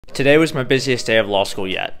Today was my busiest day of law school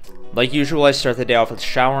yet. Like usual, I start the day off with a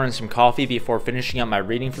shower and some coffee before finishing up my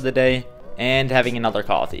reading for the day and having another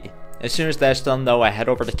coffee. As soon as that's done though, I head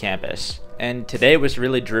over to campus. And today was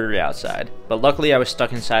really dreary outside, but luckily I was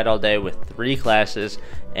stuck inside all day with 3 classes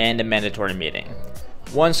and a mandatory meeting.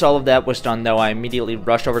 Once all of that was done though, I immediately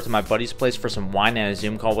rushed over to my buddy's place for some wine and a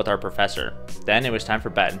Zoom call with our professor. Then it was time for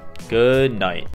bed. Good night.